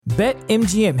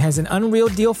BetMGM has an unreal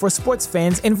deal for sports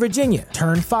fans in Virginia.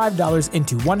 Turn $5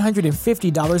 into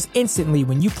 $150 instantly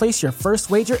when you place your first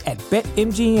wager at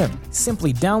BetMGM.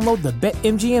 Simply download the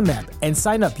BetMGM app and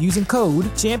sign up using code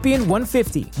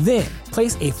Champion150. Then,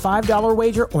 place a $5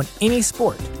 wager on any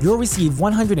sport. You'll receive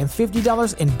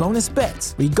 $150 in bonus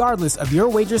bets, regardless of your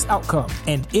wager's outcome.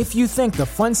 And if you think the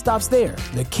fun stops there,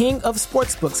 the King of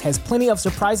Sportsbooks has plenty of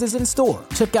surprises in store.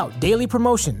 Check out daily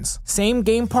promotions,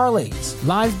 same-game parlays,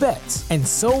 live bets, and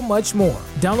so much more.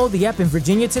 Download the app in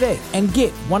Virginia today and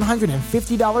get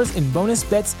 $150 in bonus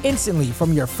bets instantly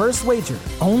from your first wager.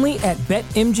 Only at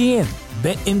BetMGM.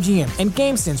 BetMGM and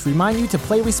GameSense remind you to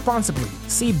play responsibly.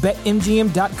 See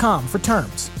BetMGM.com for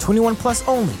terms. 21 plus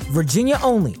only. Virginia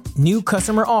only. New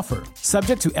customer offer.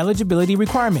 Subject to eligibility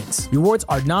requirements. Rewards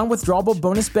are non-withdrawable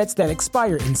bonus bets that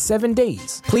expire in 7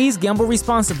 days. Please gamble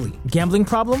responsibly. Gambling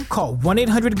problem? Call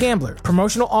 1-800-GAMBLER.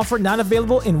 Promotional offer not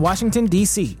available in Washington,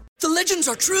 D.C. The legends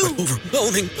are true.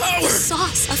 Overwhelming power! The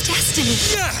sauce of destiny.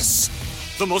 Yes!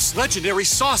 The most legendary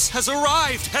sauce has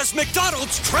arrived as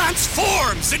McDonald's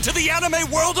transforms into the anime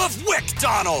world of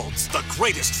WickDonald's. The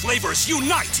greatest flavors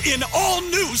unite in all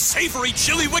new savory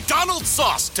chili McDonald's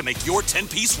sauce to make your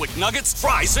 10-piece Wick Nuggets,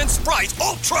 fries, and Sprite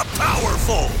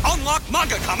ultra-powerful. Unlock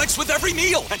manga comics with every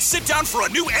meal and sit down for a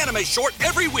new anime short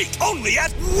every week only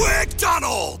at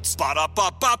WickDonald's.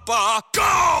 Ba-da-ba-ba-ba,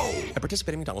 go! At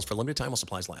participating McDonald's for a limited time while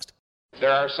supplies last.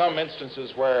 There are some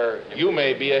instances where you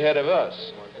may be ahead of us.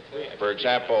 For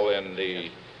example, in the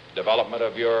development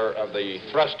of the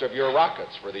thrust of your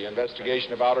rockets for the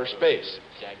investigation of outer space.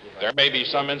 There may be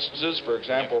some instances, for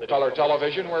example, color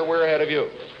television, where we're ahead of you.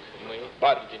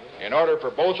 But in order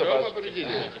for both of us to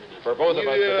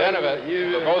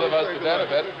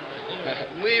benefit,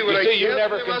 you see, you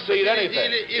never concede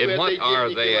anything. In what are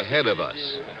they ahead of us?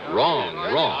 Wrong.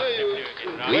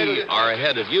 We are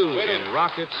ahead of you in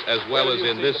rockets as well as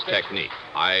in this technique.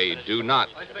 I do not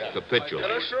capitulate.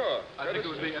 I think it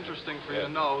would be interesting for you to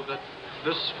know that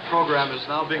this program is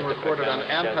now being recorded on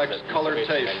Ampex color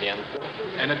tape,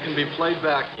 and it can be played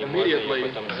back immediately,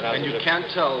 and you can't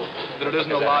tell that it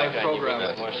isn't a live program.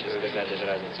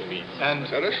 And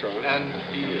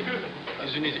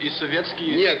и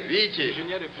советские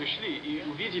инженеры пришли и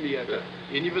увидели это.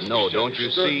 No, don't you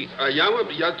see? I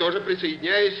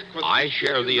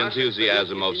share the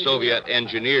enthusiasm of Soviet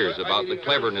engineers about the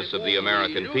cleverness of the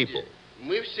American people.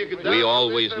 We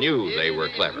always knew they were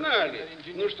clever.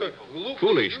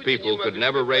 Foolish people could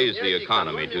never raise the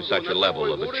economy to such a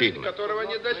level of achievement.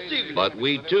 But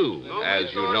we too,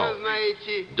 as you know,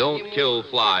 don't kill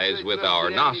flies with our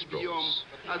nostrils.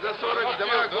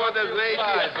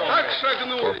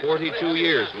 For 42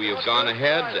 years we have gone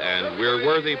ahead, and we're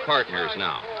worthy partners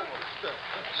now.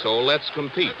 So let's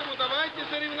compete.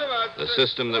 The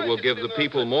system that will give the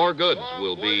people more goods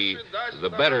will be the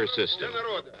better system.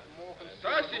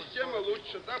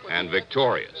 And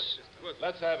victorious.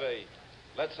 Let's have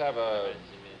a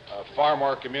far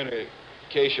more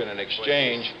communication and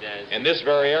exchange in this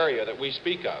very area that we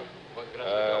speak of.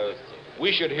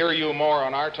 We should hear you more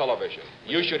on our television.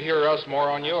 You should hear us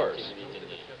more on yours.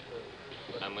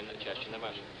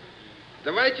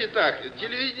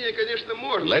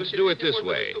 Let's do it this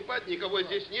way.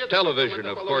 Television,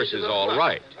 of course, is all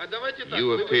right.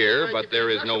 You appear, but there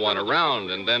is no one around,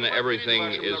 and then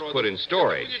everything is put in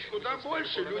storage.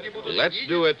 Let's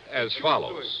do it as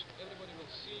follows.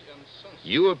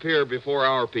 You appear before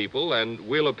our people, and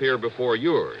we'll appear before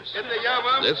yours.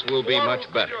 This will be much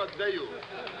better.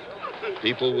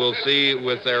 People will see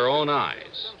with their own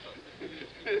eyes.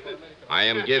 I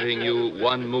am giving you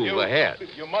one move ahead.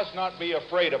 You must not be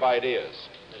afraid of ideas.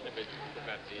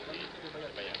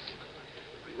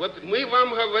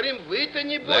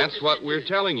 That's what we're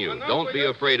telling you. Don't be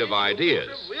afraid of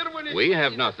ideas. We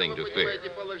have nothing to fear.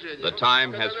 The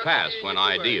time has passed when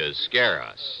ideas scare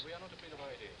us.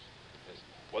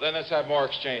 Well, then let's have more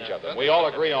exchange of them. We all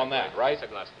agree on that, right?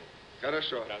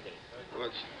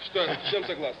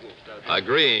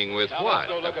 Agreeing with what?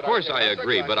 Of course I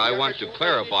agree, but I want to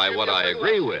clarify what I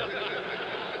agree with.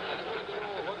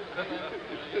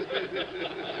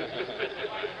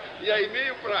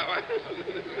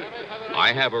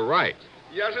 I have a right.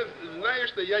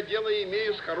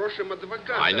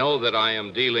 I know that I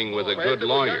am dealing with a good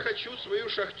lawyer.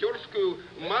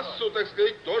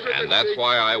 And that's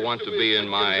why I want to be in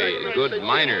my good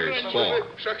miner's form.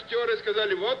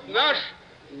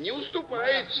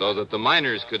 So that the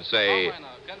miners could say,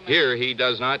 here he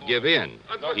does not give in.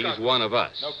 He's one of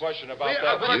us. No question about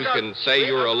that. You can say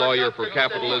you're a lawyer for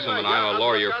capitalism and I'm a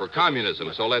lawyer for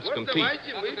communism, so let's compete.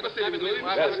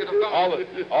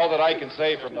 All that I can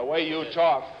say from the way you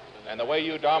talk And the way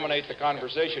you dominate the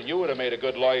conversation, you would have made a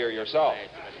good lawyer yourself.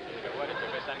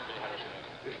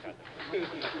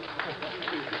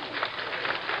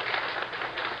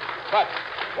 But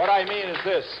what I mean is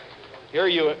this. Here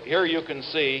you can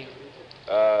see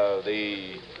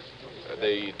the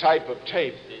type of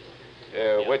tape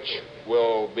which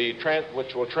will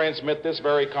transmit this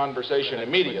very conversation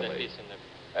immediately.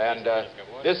 And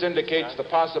this indicates the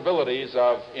possibilities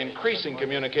of increasing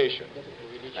communication.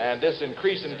 And this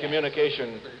increase in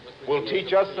communication will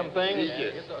teach us some things,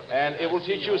 and it will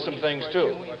teach you some things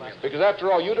too. Because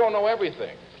after all, you don't know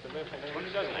everything.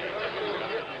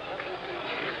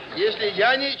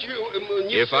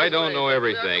 If I don't know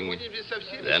everything,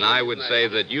 then I would say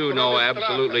that you know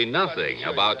absolutely nothing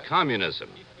about communism.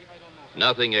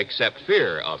 Nothing except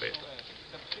fear of it.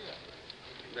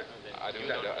 I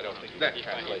don't think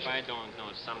If I don't know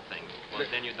something, well,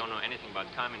 then you don't know anything about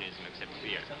communism except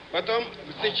fear.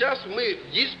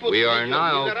 We are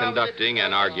now conducting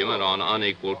an argument on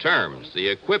unequal terms. The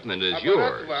equipment is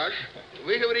yours.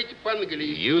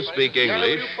 You speak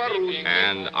English,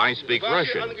 and I speak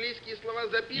Russian.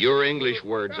 Your English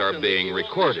words are being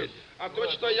recorded.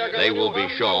 They will be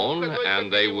shown,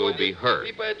 and they will be heard.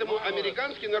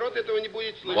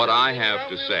 What I have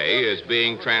to say is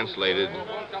being translated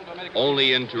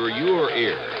only into your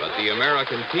ear, but the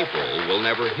American people will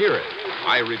never hear it.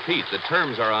 I repeat, the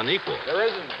terms are unequal.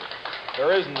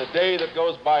 There isn't a day that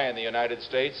goes by in the United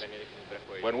States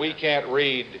when we can't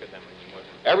read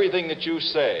everything that you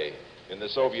say in the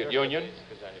Soviet Union,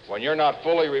 when you're not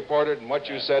fully reported in what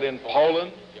you said in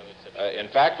Poland. In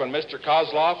fact, when Mr.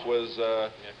 Kozlov was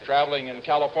traveling in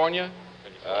California,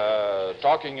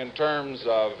 talking in terms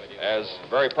of, as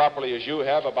very properly as you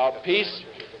have, about peace,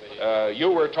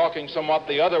 you were talking somewhat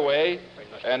the other way,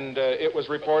 and it was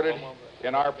reported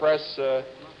in our press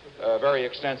very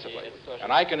extensively.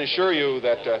 And I can assure you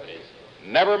that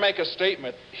never make a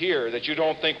statement here that you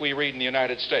don't think we read in the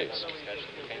United States.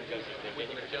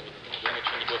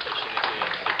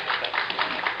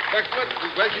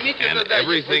 And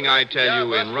everything I tell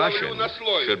you in Russian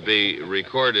should be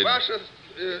recorded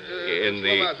in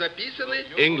the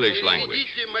English language.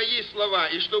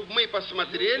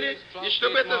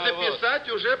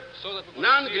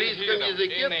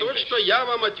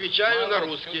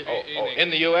 In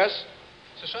the U.S.?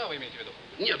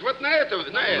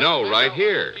 No, right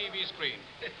here.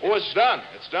 Oh, it's done.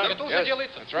 It's done. Yes,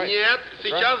 that's right.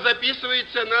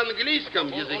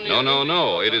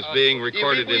 No. It is being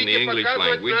recorded in the English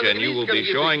language, and you will be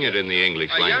showing it in the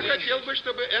English language.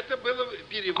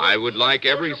 I would like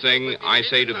everything I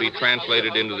say to be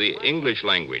translated into the English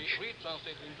language.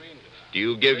 Do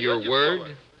you give your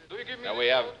word? Now,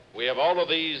 we have all of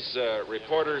these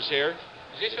reporters here.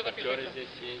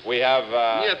 We have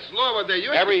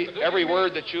every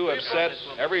word that you have said.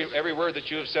 Every word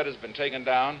that you have said has been taken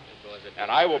down,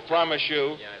 and I will promise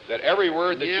you that every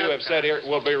word that you have said here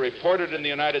will be reported in the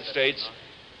United States,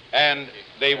 and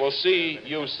they will see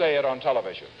you say it on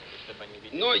television.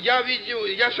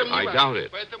 I doubt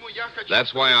it.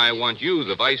 That's why I want you,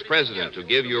 the Vice President, to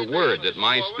give your word that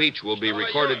my speech will be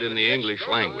recorded in the English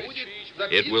language.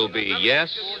 It will be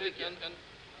yes.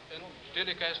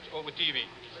 Telecast over TV.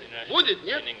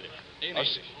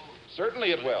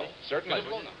 Certainly it will. Certainly.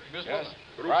 Yes.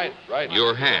 Right.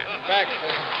 Your hand. In fact,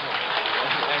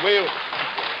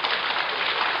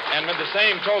 and by the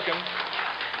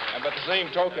same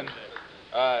token,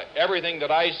 everything that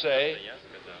I say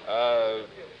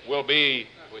will be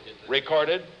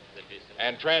recorded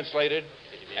and translated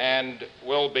and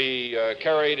will be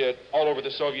carried all over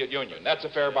the Soviet Union. That's a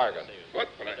fair bargain.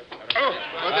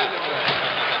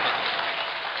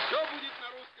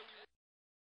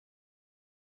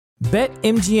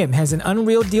 BetMGM has an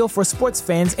unreal deal for sports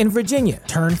fans in Virginia.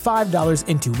 Turn $5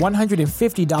 into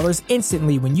 $150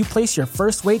 instantly when you place your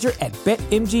first wager at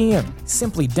BetMGM.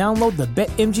 Simply download the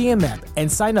BetMGM app and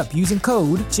sign up using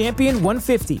code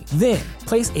Champion150. Then,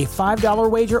 place a $5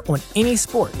 wager on any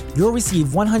sport. You'll receive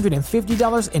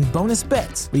 $150 in bonus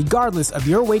bets, regardless of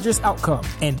your wager's outcome.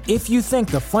 And if you think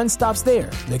the fun stops there,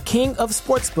 the king of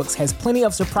sportsbooks has plenty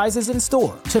of surprises in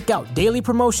store. Check out daily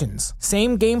promotions,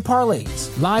 same-game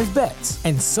parlays, live bets,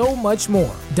 and so much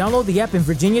more. Download the app in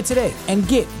Virginia today and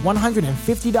get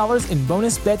 $150 in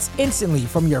bonus bets instantly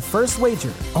from your first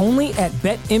wager. Only at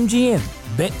BetMGM.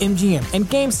 BetMGM and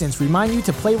GameSense remind you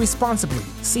to play responsibly.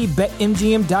 See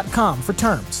BetMGM.com for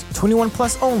terms. 21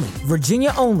 plus only.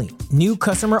 Virginia only. New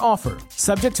customer offer.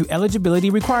 Subject to eligibility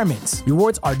requirements.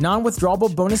 Rewards are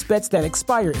non-withdrawable bonus bets that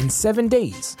expire in 7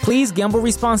 days. Please gamble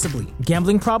responsibly.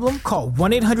 Gambling problem? Call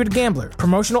 1-800-GAMBLER.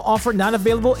 Promotional offer not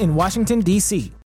available in Washington, D.C.